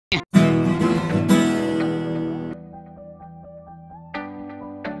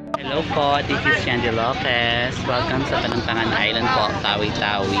Hello po, this is Candy Lopez. Welcome sa Panampangan Island po,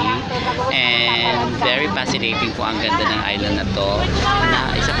 Tawi-Tawi. And very fascinating po ang ganda ng island na to.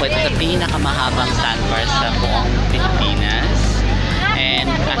 Na isa po ito sa pinakamahabang sandbar sa buong Pilipinas.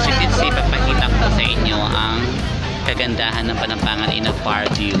 And as you can see, papakita ko sa inyo ang kagandahan ng Panampangan in a far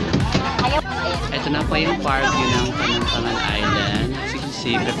view. Ito na po yung far view ng Panampangan Island. As you can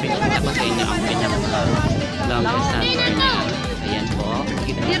see, papakita ko sa inyo ang pinaka-longest sandbar niya. Ayan po.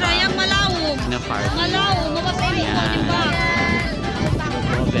 Kita niyo pa. Na far view. Ayan. Ito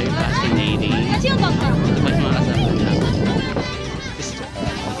po, very fascinating. Ito pa yung mga kasama niya.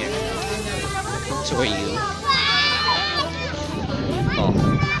 Here. Show you. Ayan po.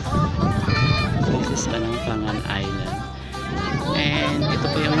 This is Panampangan Island. And ito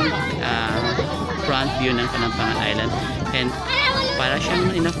po yung front view ng Panampangan Island. And para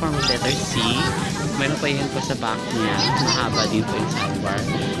siyang in a form of letter C. Meron pa yun po sa back niya. Mahaba din po yung sandbar.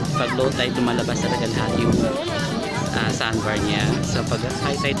 Pag low tide, lumalabas talaga lahat yung sandbar niya. So pag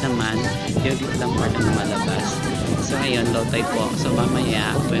high tide naman, yung dito lang part ang lumalabas. So ngayon, low tide po. So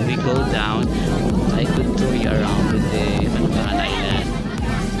mamaya, when we go down, I could tour you around with the Panampangan Island.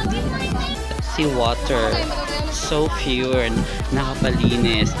 Sea water. So pure.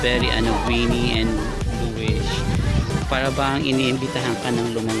 Nakapalinis. Very greeny and bluish. Para bang iniimbitahan ka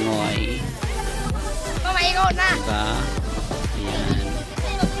ng lumangoy. Diba? Ayan.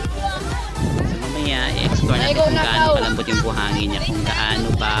 So mamaya, i-explore natin kung gaano kalambot yung buhangin niya, kung gaano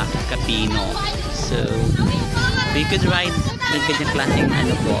ba kapino. So, we could ride ng ganyang klaseng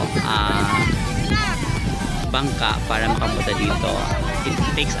bangka para makapunta dito. It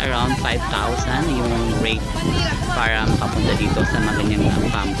takes around 5,000 yung rate para makapunta dito sa mga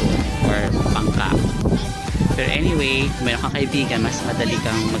ganyang bamboo or bangka. Pero anyway, kung mayroon kang kaibigan, mas madali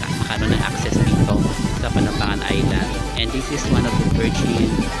kang magkakaroon ng access dito sa Panampangan Island. And this is one of the virgin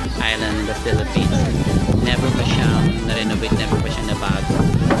island in the Philippines. Never pa siyang na-renovate, never pa siyang nabago.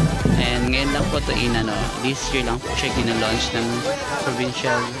 And ngayon lang po ito this year lang po siya gina-launch ng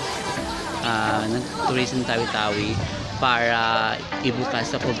provincial ng tourism Tawi-Tawi para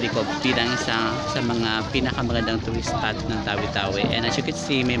ibukas sa publiko bilang isa sa mga pinakamagandang tourist spot ng Tawi-Tawi. And as you can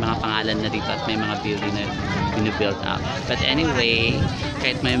see, may mga pangalan na dito at may mga building na binu-build up. But anyway,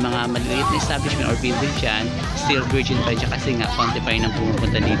 kahit may mga maliliit na establishment or building dyan, still virgin pa dyan kasi nga konti pa rin ang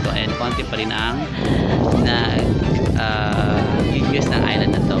pumupunta dito and konti pa rin ang use ng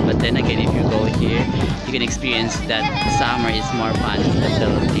island na to. But then again, if you go here, you can experience that summer is more fun in the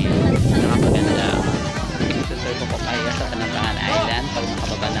Philippines. Nakapaganda. Tutur ko po kayo sa Panampangan Island pag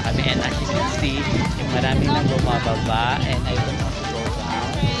makababa na kami. And as you can see, maraming nang bumababa and I don't want to go down.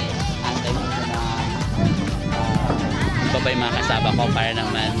 Antay mo ko na ibaba yung mga kasama ko para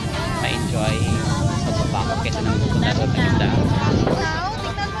naman ma-enjoy pagbaba ko kesa nang pupunta ko ng isla.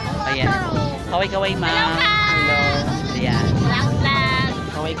 Ayan. Kaway-kaway ma'am. Hello. Ayan.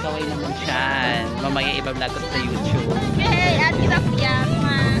 Kaway-kaway naman siya. Mamaya iba-vlog ko sa YouTube. Hey, at kita kuya.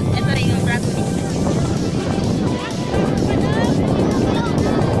 Ito rin yung vlog ko.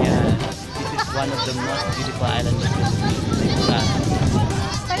 One of the most beautiful islands in the Philippines.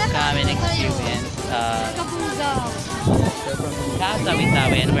 Come and experience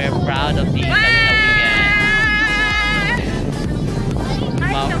Tawi-Tawi, and we're proud of the Tawi-Tawian.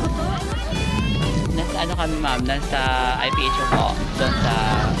 Ma'am, nasa kami ma'am? Nasa IPHO po. Doon sa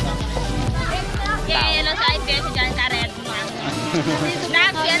Yellow sa IPHO dyan sa red ma'am.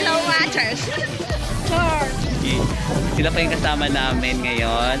 Not yellow waters. Sila pa yung kasama namin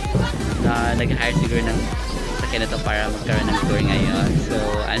ngayon. Nag-hire siguro ng sakyan na to para magkaroon ng tour ngayon. So,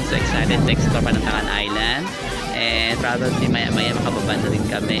 I'm so excited to explore Panampangan Island. And probably maya makababa na rin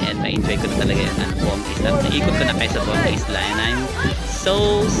kami and ma-enjoy ko na talaga yung buong isla. Naikot ko na kayo sa buong isla and I'm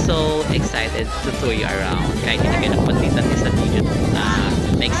so excited to tour you around. Kahit hindi kayo nagpagtitan sa video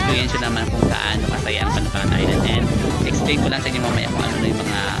na-experience nyo naman kung gaano kasaya ang Panampangan Island. And explain ko lang sa inyo mamaya kung ano yung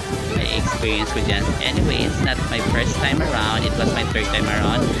mga experience ko dyan. Anyway, it's not my first time around. It was my third time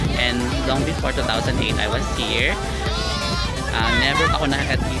around. And long before 2008, I was here. Never ako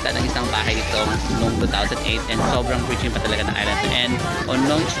nakakita ng isang bahay dito noong 2008 and sobrang virgin pa talaga ng island. And on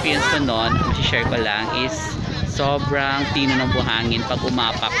long experience ko noon, ang share ko lang is sobrang tino ng buhangin pag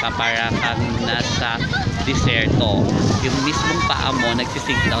umapak ka para kang nasa deserto. Yung mismong paa mo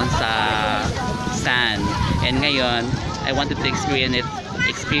nagsisink down sa sand. And ngayon, I wanted to experience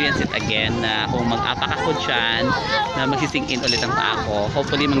it again na kung mag-apak ako dyan na magsisink in ulit ang paa ko.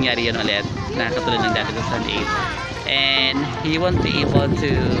 Hopefully mangyari yan ulit na katulad ng dati 2008. And you won't be able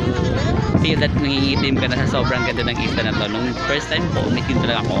to feel that nangingitim ka na sa sobrang ganda ng isla na to. Nung first time po, umitim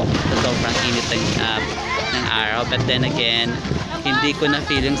talaga ako sa sobrang init ng araw. But then again, hindi ko na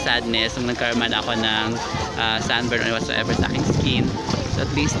feel yung sadness nung nagkaroon ako ng sunburn or whatsoever sa aking skin. So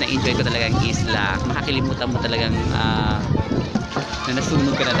at least na-enjoy ko talaga ang isla. Makakalimutan mo talagang na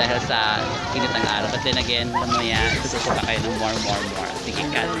nasunog ka na dahil sa init ng araw. But then again, mamaya susuko pa kayo ng more. Sige,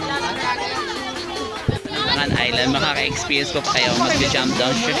 cut. Panampangan Island, makaka-experience ko pa kayo mag-jump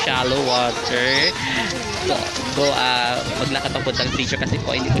down sa shallow water. So, maglakad ang puntang teacher kasi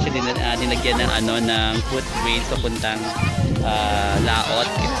po hindi ko siya dinagyan ng ng footbridge papuntang laot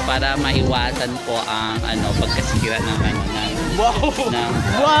para maiwasan po ang pagkasira ng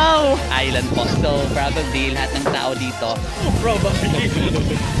island po. So probably lahat ng tao dito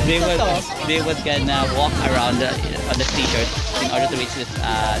they would gonna walk around on the seashore in order to reach this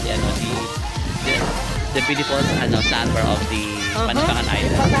the beautiful sandbar of the Panampangan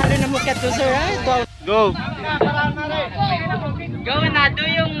Island. Go! Go na,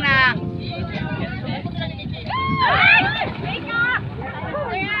 duyong na.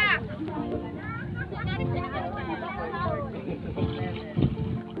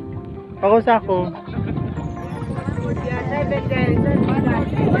 Pagos ako.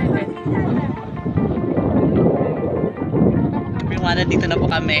 Everyone, dito na po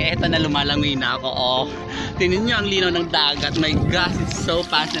kami. Eto na, lumalangoy na ako. Oh, tingnan nyo ang linaw ng dagat. My gosh, it's so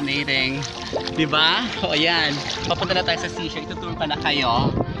fascinating. Diba? O yan. Papunta na tayo sa seashore. Itutur pa na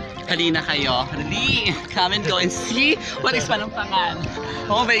kayo. Halina kayo. Really? Come and go and see what is Panampangan.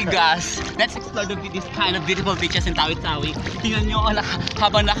 Oh my gosh. Let's explore this kind of beautiful beaches in Tawi-Tawi. Tingnan nyo,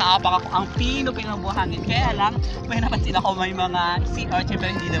 habang nakaapak ako, ang pino-pinabuhangin. Kaya lang, may napansin ako may mga sea urchin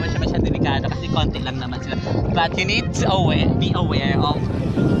pero hindi naman siya masyadong delikado kasi konti lang naman sila. But you need to be aware of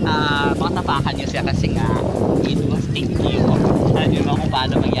baka tapakan nyo siya kasi nga it will sting you. Alam nyo kung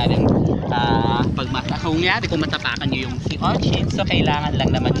paano mangyari kung matapakan nyo yung sea urchin. So kailangan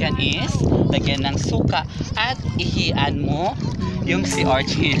lang naman dyan is lagyan ng suka at ihian mo yung sea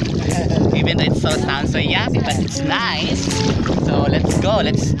urchin. Even though it sounds so yucky but it's nice. So let's go,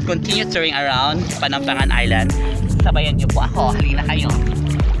 let's continue touring around Panampangan Island. Sabayan nyo po ako, halina kayo.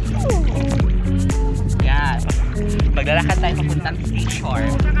 Yan, maglalakad tayo papuntang seashore.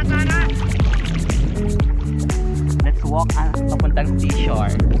 Let's walk papuntang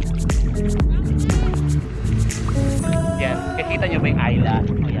seashore. Yan, kakita nyo ba yung island?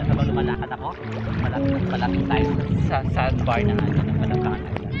 O yan, habang lumalakad ako, malapit tayo sa sandbar ng Panampangan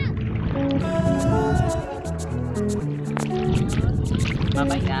Island.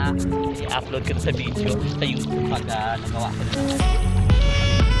 Mamaya, i-upload ko sa video sa YouTube pag nagawa ko na naman.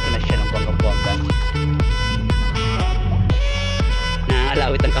 Ito na siya ng bongga-bongga.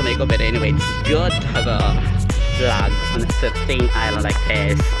 Naalawit ang kamay ko, but anyway, it's good to have a vlog on a certain island like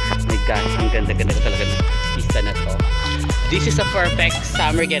this. Oh my gosh, ang ganda-ganda talaga ng pista na to. This is a perfect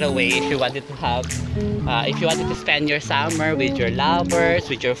summer getaway if you wanted to have, if you wanted to spend your summer with your lovers,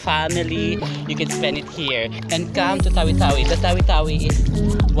 with your family, you can spend it here. And come to Tawi-Tawi. The Tawi-Tawi is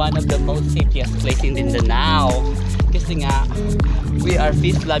one of the most safest places in Mindanao. Kasi nga, we are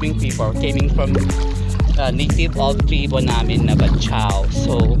fish-loving people, coming from native of tribo namin na Batchao.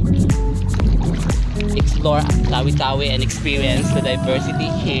 So, explore Tawi-Tawi and experience the diversity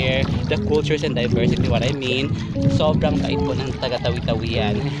here, the cultures and diversity. What I mean, sobrang bait po ng taga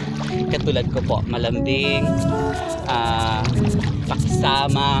Tawi-Tawian. Katulad ko po, malambing,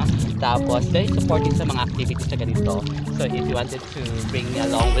 pakisama, tapos very supportive sa mga activities na ganito. So if you wanted to bring me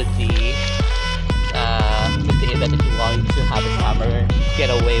along with the event, if you want to have a summer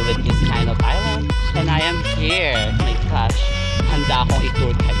getaway with this kind of island, and I am here. My gosh, handa akong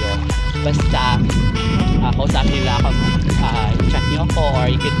i-tour kayo. Basta kausapin nila ako, chat nyo ako, or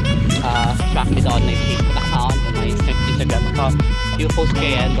you can track me down my Facebook account and my Instagram account. I-post ko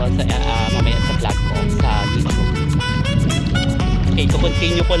yan doon sa mamaya sa vlog ko sa YouTube. Okay,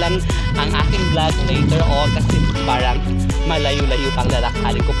 continue ko lang ang aking vlog later on kasi parang malayo-layo pang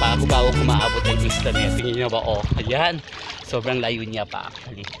lalakarin ko pa bago kumaabot ng isla na yan. Tingin nyo ba? Oh, ayan. Sobrang layo niya pa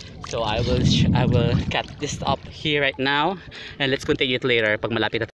actually. So I will cut this up here right now and let's continue it later pag malapit na